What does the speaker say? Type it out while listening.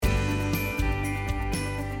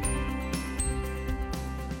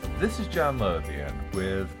This is John Lothian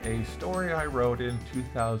with a story I wrote in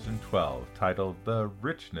 2012 titled The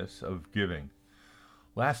Richness of Giving.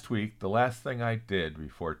 Last week, the last thing I did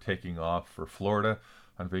before taking off for Florida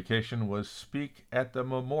on vacation was speak at the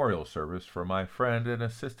memorial service for my friend and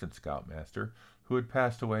assistant scoutmaster who had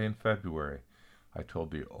passed away in February. I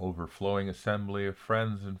told the overflowing assembly of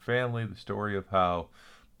friends and family the story of how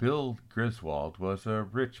Bill Griswold was a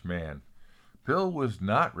rich man. Bill was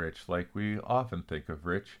not rich like we often think of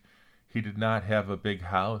rich. He did not have a big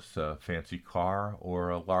house, a fancy car, or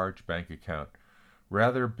a large bank account.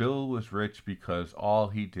 Rather, Bill was rich because all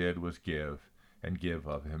he did was give, and give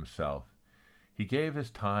of himself. He gave his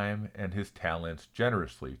time and his talents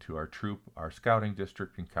generously to our troop, our scouting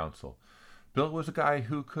district, and council. Bill was a guy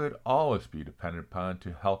who could always be depended upon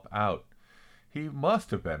to help out. He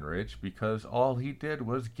must have been rich because all he did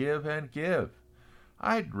was give and give.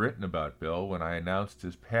 I'd written about Bill when I announced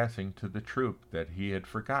his passing to the troop that he had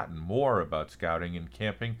forgotten more about scouting and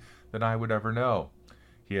camping than I would ever know.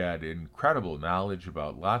 He had incredible knowledge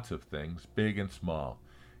about lots of things, big and small,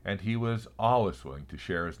 and he was always willing to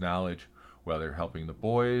share his knowledge, whether helping the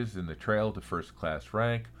boys in the trail to first-class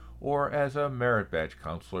rank or as a merit badge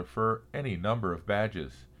counselor for any number of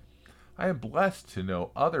badges. I am blessed to know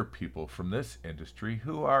other people from this industry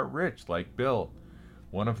who are rich like Bill.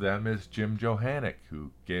 One of them is Jim Johannick,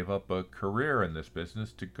 who gave up a career in this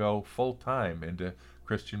business to go full-time into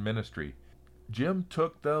Christian ministry. Jim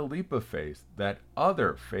took the leap of faith that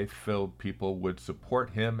other faith-filled people would support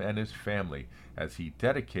him and his family as he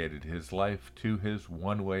dedicated his life to his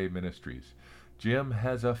one-way ministries. Jim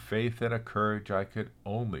has a faith and a courage I could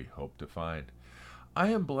only hope to find. I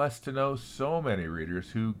am blessed to know so many readers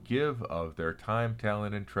who give of their time,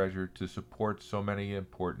 talent, and treasure to support so many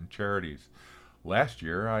important charities. Last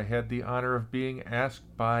year, I had the honor of being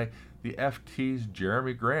asked by the FT's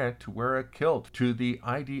Jeremy Grant to wear a kilt to the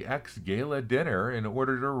IDX Gala dinner in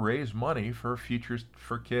order to raise money for Futures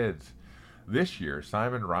for Kids. This year,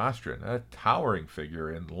 Simon Rostron, a towering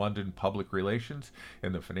figure in London public relations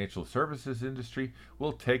in the financial services industry,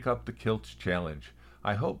 will take up the kilts challenge.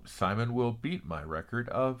 I hope Simon will beat my record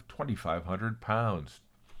of 2,500 pounds.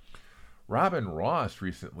 Robin Ross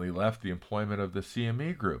recently left the employment of the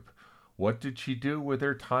CME Group. What did she do with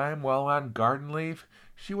her time while on garden leave?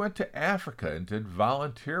 She went to Africa and did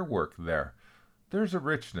volunteer work there. There's a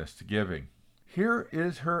richness to giving. Here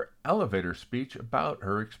is her elevator speech about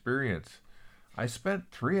her experience. I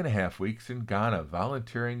spent 3.5 weeks in Ghana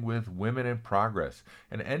volunteering with Women in Progress,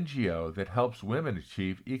 an NGO that helps women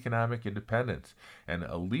achieve economic independence and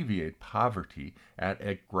alleviate poverty at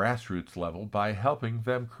a grassroots level by helping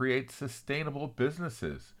them create sustainable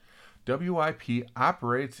businesses. WIP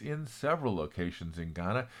operates in several locations in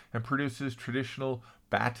Ghana and produces traditional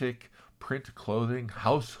batik, print clothing,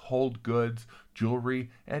 household goods, jewelry,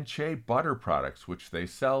 and shea butter products, which they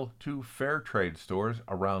sell to fair trade stores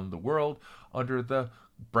around the world under the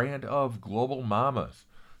brand of Global Mamas.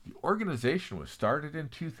 The organization was started in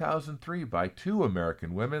 2003 by 2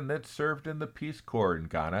 American women that served in the Peace Corps in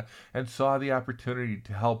Ghana and saw the opportunity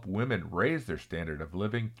to help women raise their standard of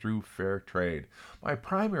living through fair trade. My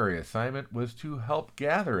primary assignment was to help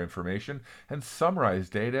gather information and summarize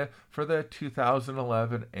data for the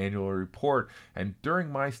 2011 annual report, and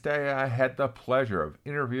during my stay I had the pleasure of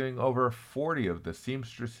interviewing over 40 of the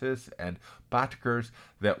seamstresses and batikers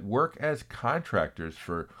that work as contractors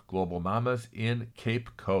for Global Mamas in Cape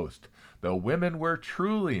Coast. The women were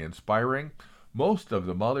truly inspiring. Most of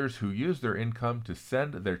the mothers who use their income to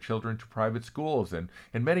send their children to private schools, and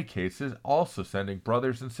in many cases also sending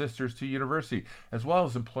brothers and sisters to university, as well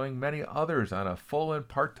as employing many others on a full and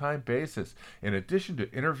part-time basis. In addition to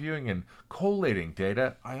interviewing and collating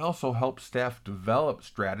data, I also help staff develop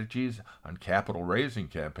strategies on capital raising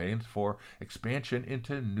campaigns for expansion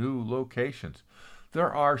into new locations.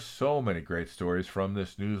 There are so many great stories from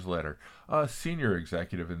this newsletter. A senior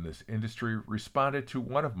executive in this industry responded to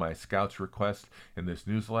one of my scouts' requests in this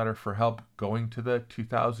newsletter for help going to the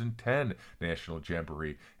 2010 National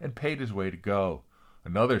Jamboree and paid his way to go.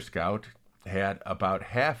 Another scout had about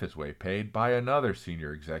half his way paid by another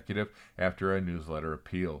senior executive after a newsletter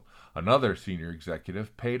appeal. Another senior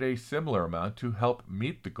executive paid a similar amount to help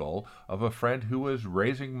meet the goal of a friend who was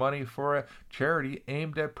raising money for a charity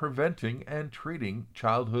aimed at preventing and treating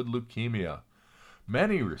childhood leukemia.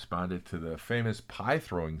 Many responded to the famous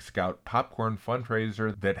pie-throwing scout popcorn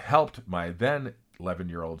fundraiser that helped my then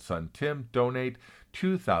 11-year-old son Tim donate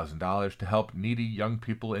 $2,000 to help needy young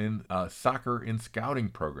people in a soccer and scouting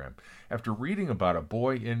program. After reading about a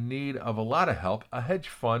boy in need of a lot of help, a hedge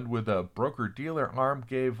fund with a broker-dealer arm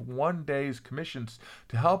gave 1 day's commissions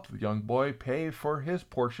to help the young boy pay for his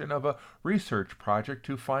portion of a research project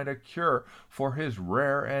to find a cure for his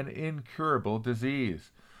rare and incurable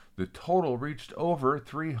disease. The total reached over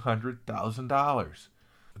 $300,000.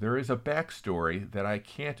 There is a backstory that I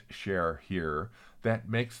can't share here that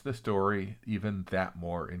makes the story even that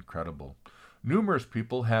more incredible. Numerous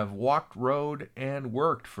people have walked, rode, and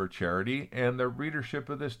worked for charity, and the readership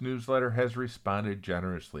of this newsletter has responded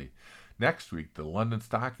generously. Next week, the London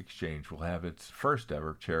Stock Exchange will have its first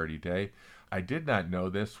ever charity day. I did not know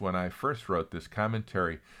this when I first wrote this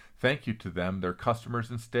commentary. Thank you to them, their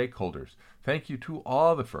customers, and stakeholders. Thank you to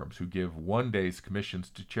all the firms who give 1 day's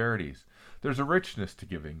commissions to charities. There's a richness to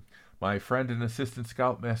giving. My friend and assistant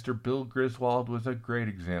scoutmaster Bill Griswold was a great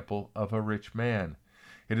example of a rich man.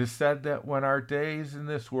 It is said that when our days in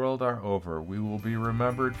this world are over, we will be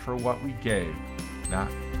remembered for what we gave, not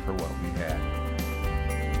for what we had.